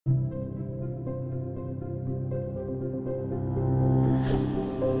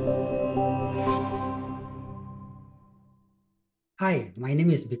Hi, my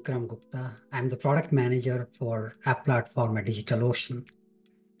name is Vikram Gupta. I'm the product manager for App Platform at DigitalOcean.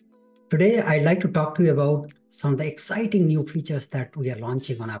 Today, I'd like to talk to you about some of the exciting new features that we are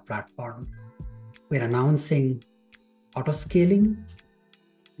launching on our platform. We're announcing Autoscaling,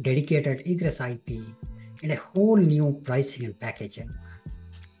 dedicated Egress IP, and a whole new pricing and packaging.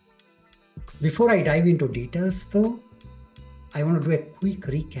 Before I dive into details, though, I want to do a quick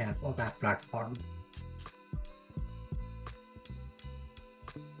recap of our platform.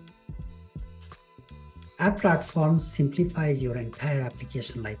 App Platform simplifies your entire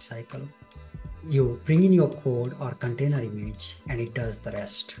application lifecycle. You bring in your code or container image, and it does the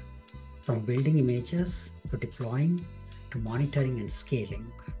rest, from building images to deploying to monitoring and scaling.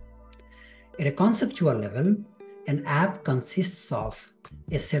 At a conceptual level, an app consists of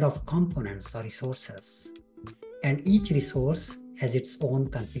a set of components or resources, and each resource has its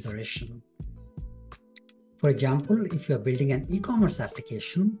own configuration. For example, if you are building an e-commerce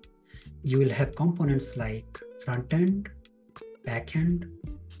application, you will have components like front-end, back-end,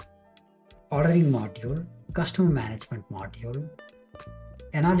 ordering module, customer management module,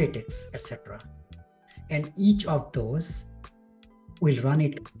 analytics, etc. And each of those will run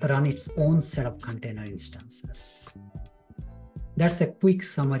its own set of container instances. That's a quick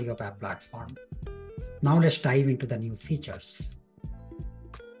summary of our platform. Now let's dive into the new features.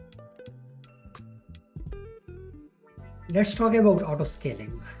 Let's talk about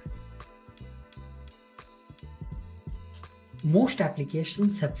autoscaling. Most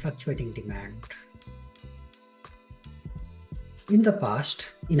applications have fluctuating demand. In the past,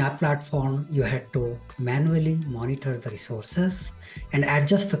 in our platform, you had to manually monitor the resources and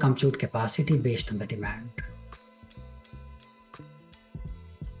adjust the compute capacity based on the demand.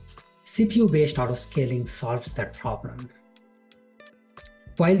 CPU-based autoscaling solves that problem.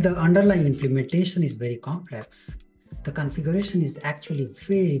 While the underlying implementation is very complex, the configuration is actually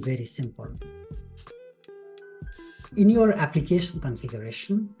very, very simple. In your application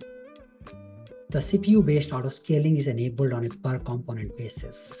configuration, the CPU-based autoscaling is enabled on a per component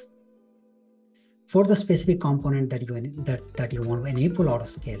basis. For the specific component that you want to enable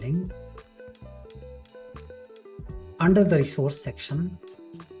autoscaling, under the resource section,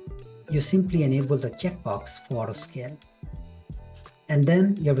 you simply enable the checkbox for autoscale. And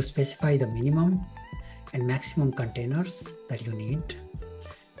then you have to specify the minimum and maximum containers that you need,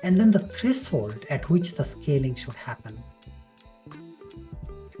 and then the threshold at which the scaling should happen.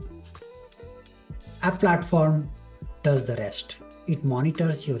 App Platform does the rest. It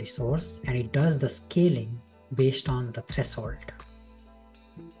monitors your resource and it does the scaling based on the threshold.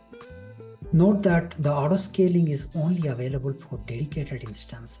 Note that the autoscaling is only available for dedicated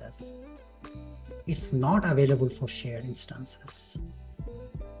instances. It's not available for shared instances.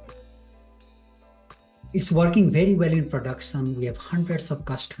 It's working very well in production. We have hundreds of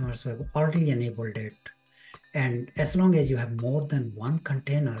customers who have already enabled it. And as long as you have more than one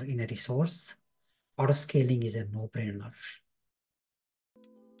container in a resource, autoscaling is a no-brainer.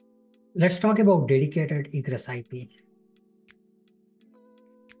 Let's talk about dedicated Egress IP.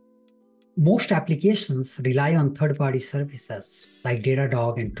 Most applications rely on third-party services like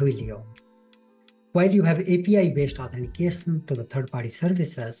Datadog and Twilio. While you have API-based authentication to the third-party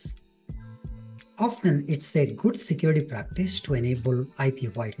services, often it's a good security practice to enable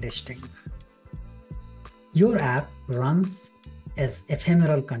IP whitelisting. Your app runs as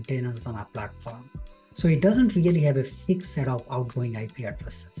ephemeral containers on our platform, so it doesn't really have a fixed set of outgoing IP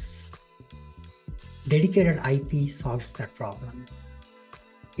addresses. Dedicated IP solves that problem.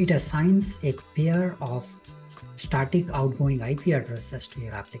 It assigns a pair of static outgoing IP addresses to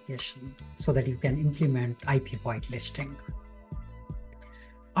your application so that you can implement IP whitelisting.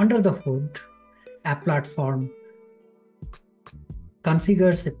 Under the hood, App Platform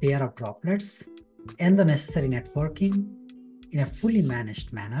configures a pair of droplets and the necessary networking in a fully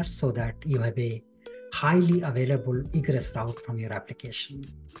managed manner so that you have a highly available egress route from your application.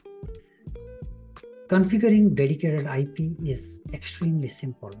 Configuring dedicated IP is extremely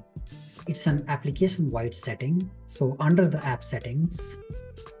simple. It's an application-wide setting. So under the app settings,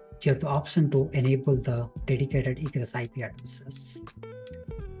 you have the option to enable the dedicated egress IP addresses.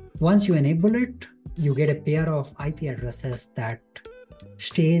 Once you enable it, you get a pair of IP addresses that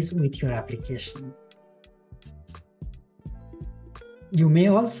stays with your application. You may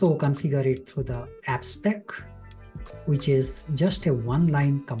also configure it through the app spec, which is just a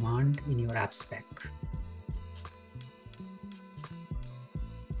one-line command in your app spec.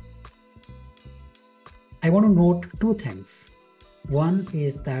 I want to note two things. One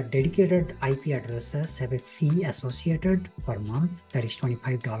is that dedicated IP addresses have a fee associated per month, that is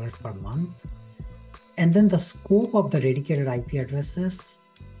 $25 per month. And then the scope of the dedicated IP addresses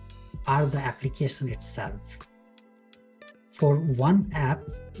are the application itself. For one app,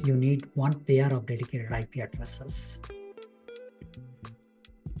 you need one pair of dedicated IP addresses.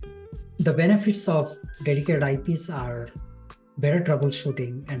 The benefits of dedicated IPs are better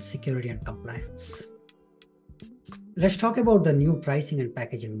troubleshooting and security and compliance. Let's talk about the new pricing and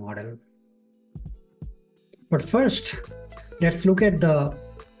packaging model. But first, let's look at the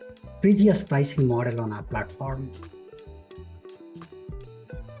previous pricing model on our platform.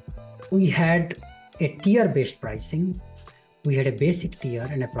 We had a tier-based pricing. We had a basic tier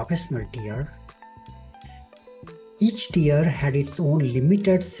and a professional tier. Each tier had its own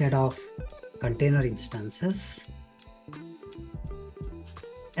limited set of container instances.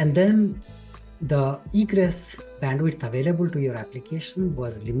 And then the egress bandwidth available to your application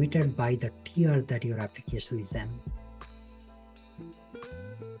was limited by the tier that your application is in.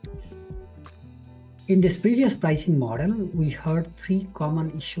 In this previous pricing model, we heard three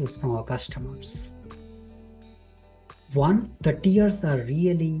common issues from our customers. One, the tiers are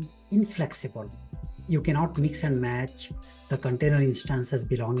really inflexible. You cannot mix and match the container instances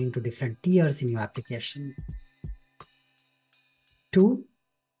belonging to different tiers in your application. Two,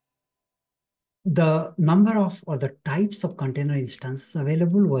 the number of or the types of container instances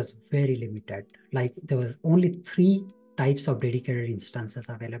available was very limited. Like there was only 3 types of dedicated instances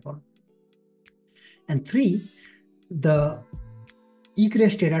available. And 3, the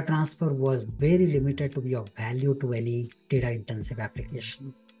egress data transfer was very limited to be of value to any data-intensive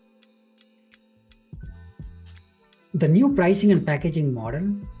application. The new pricing and packaging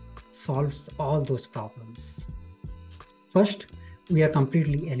model solves all those problems. First, we are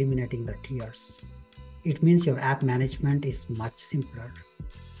completely eliminating the tiers. It means your app management is much simpler.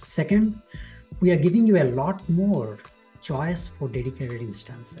 Second, we are giving you a lot more choice for dedicated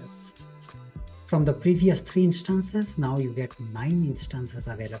instances. From the previous 3 instances, now you get 9 instances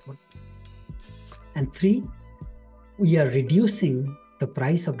available. And 3, we are reducing the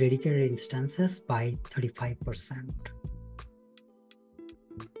price of dedicated instances by 35%.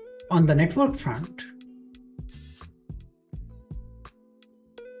 On the network front,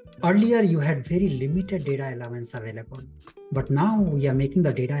 earlier you had very limited data allowance available, but now we are making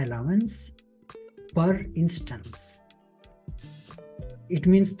the data allowance per instance. It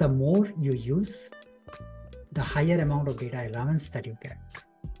means the more you use, the higher amount of data allowance that you get.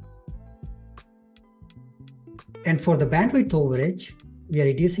 And for the bandwidth overage, we are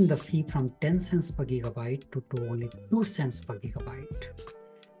reducing the fee from 10 cents per gigabyte to only 2 cents per gigabyte.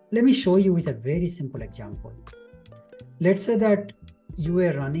 Let me show you with a very simple example. Let's say that you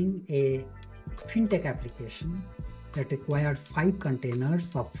were running a fintech application that required 5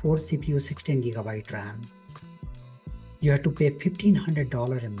 containers of 4 CPU, 16 gigabyte RAM. You had to pay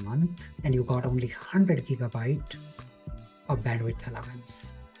 $1,500 a month and you got only 100 gigabyte of bandwidth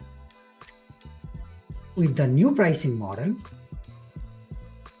allowance. With the new pricing model,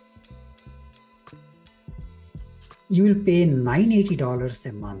 you will pay $980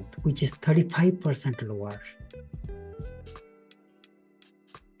 a month, which is 35% lower.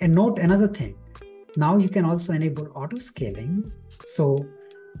 And note another thing, now you can also enable auto-scaling. So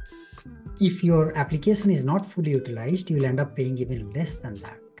if your application is not fully utilized, you will end up paying even less than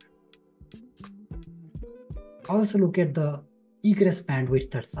that. Also look at the egress bandwidth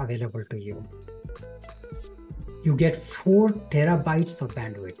that's available to you. You get 4 terabytes of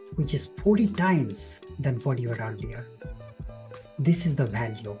bandwidth, which is 40 times than what you had earlier. This is the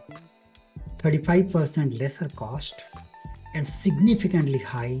value. 35% lesser cost and significantly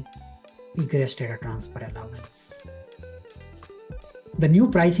high egress data transfer allowance. The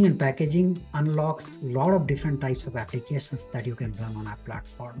new pricing and packaging unlocks a lot of different types of applications that you can run on our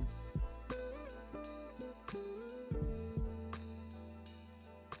platform.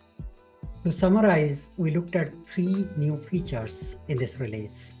 To summarize, we looked at 3 new features in this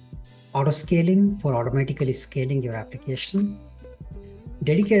release: Autoscaling for automatically scaling your application,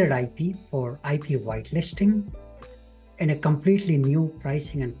 dedicated IP for IP whitelisting, and a completely new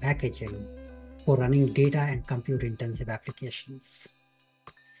pricing and packaging for running data and compute-intensive applications.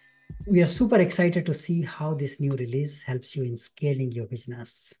 We are super excited to see how this new release helps you in scaling your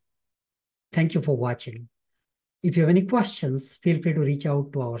business. Thank you for watching. If you have any questions, feel free to reach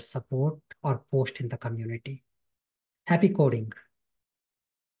out to our support or post in the community. Happy coding.